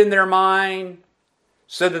 renewed in their mind,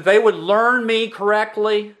 so that they would learn me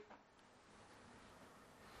correctly?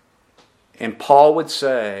 And Paul would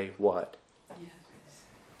say, what?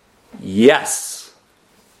 Yes.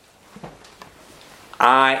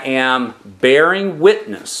 I am bearing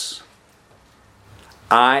witness.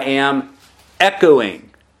 I am echoing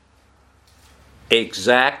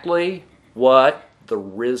exactly what the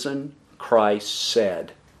risen Christ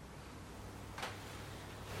said.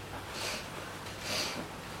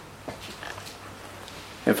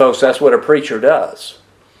 And folks, that's what a preacher does.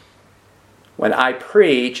 When I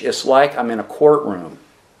preach, it's like I'm in a courtroom.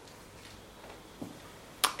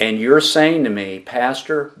 And you're saying to me,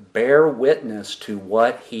 Pastor, bear witness to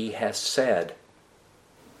what he has said.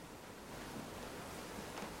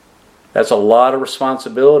 That's a lot of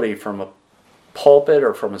responsibility from a pulpit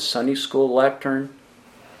or from a Sunday school lectern.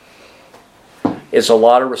 It's a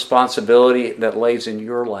lot of responsibility that lays in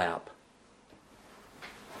your lap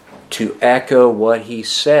to echo what he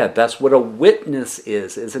said. That's what a witness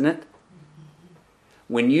is, isn't it?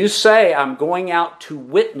 When you say, I'm going out to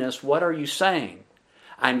witness, what are you saying?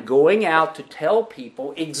 I'm going out to tell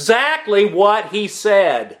people exactly what he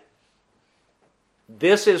said.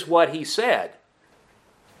 This is what he said.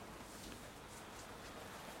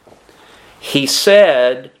 He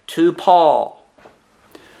said to Paul,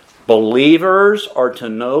 believers are to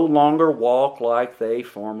no longer walk like they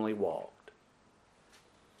formerly walked.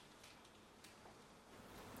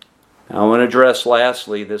 Now I want to address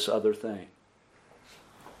lastly this other thing.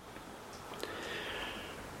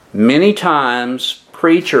 Many times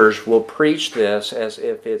preachers will preach this as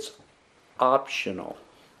if it's optional.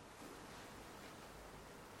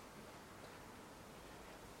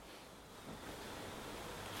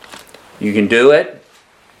 You can do it,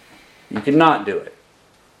 you can not do it.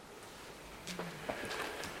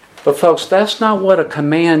 But folks, that's not what a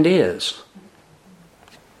command is.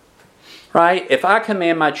 Right? If I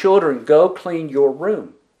command my children, go clean your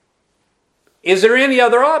room, is there any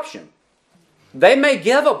other option? They may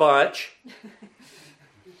give a bunch.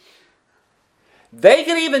 They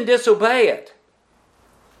can even disobey it.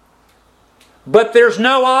 But there's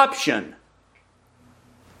no option.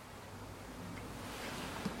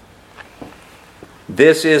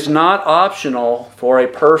 This is not optional for a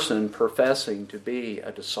person professing to be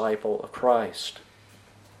a disciple of Christ.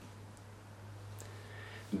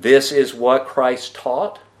 This is what Christ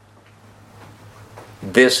taught.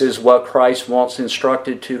 This is what Christ wants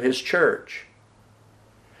instructed to His church.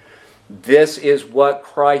 This is what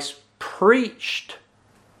Christ preached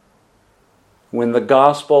when the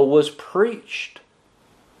gospel was preached.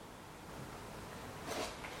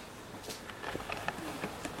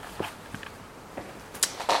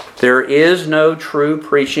 There is no true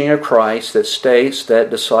preaching of Christ that states that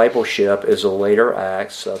discipleship is a later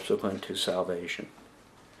act subsequent to salvation.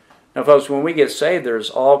 Now, folks, when we get saved, there's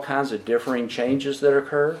all kinds of differing changes that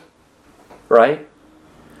occur, right?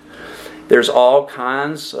 There's all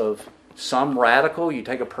kinds of, some radical. You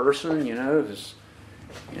take a person, who's,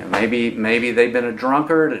 maybe they've been a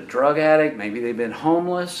drunkard, a drug addict, maybe they've been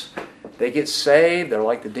homeless. They get saved. They're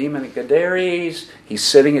like the demon of Gadares. He's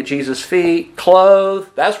sitting at Jesus' feet,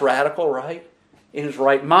 clothed. That's radical, right? In his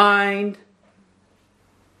right mind.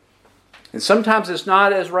 And sometimes it's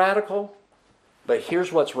not as radical, but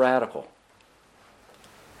here's what's radical.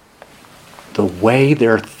 The way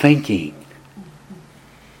they're thinking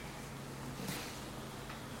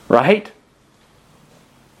Right?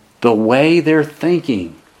 The way they're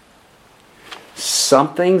thinking.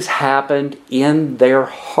 Something's happened in their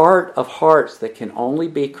heart of hearts that can only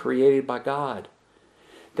be created by God,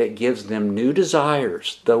 that gives them new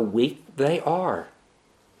desires, though weak they are.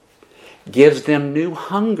 Gives them new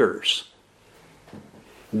hungers.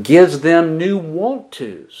 Gives them new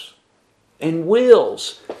want-tos and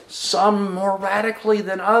wills, some more radically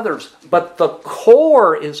than others. But the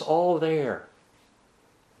core is all there.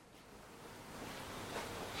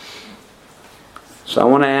 So I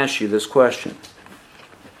want to ask you this question.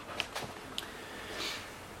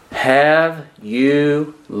 Have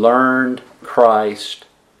you learned Christ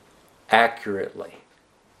accurately?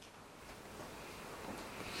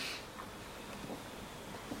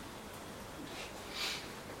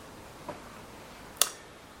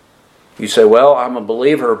 You say, well, I'm a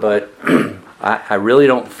believer, but I really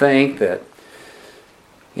don't think that,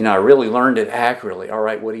 I really learned it accurately. All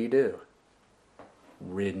right, what do?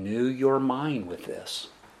 Renew your mind with this.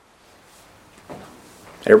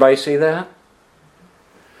 Everybody see that?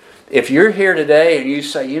 If you're here today and you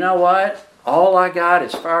say, you know what? All I got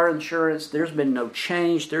is fire insurance. There's been no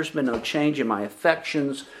change. There's been no change in my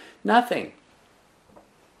affections. Nothing.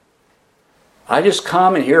 I just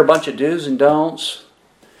come and hear a bunch of do's and don'ts.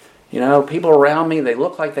 People around me, they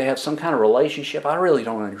look like they have some kind of relationship. I really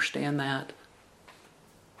don't understand that.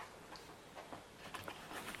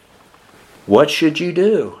 What should you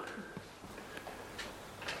do?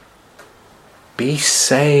 Be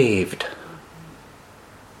saved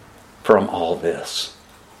from all this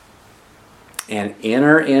and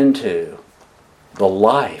enter into the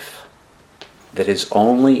life that is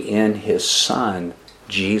only in His Son,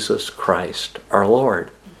 Jesus Christ our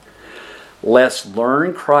Lord. Let's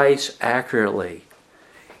learn Christ accurately.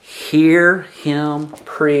 Hear Him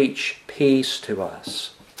preach peace to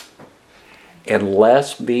us. And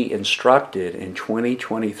let's be instructed in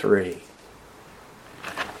 2023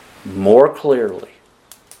 more clearly,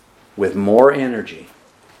 with more energy,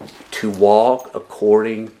 to walk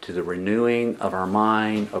according to the renewing of our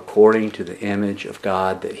mind, according to the image of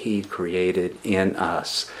God that He created in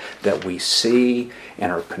us, that we see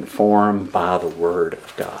and are conformed by the Word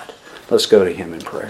of God. Let's go to Him in prayer.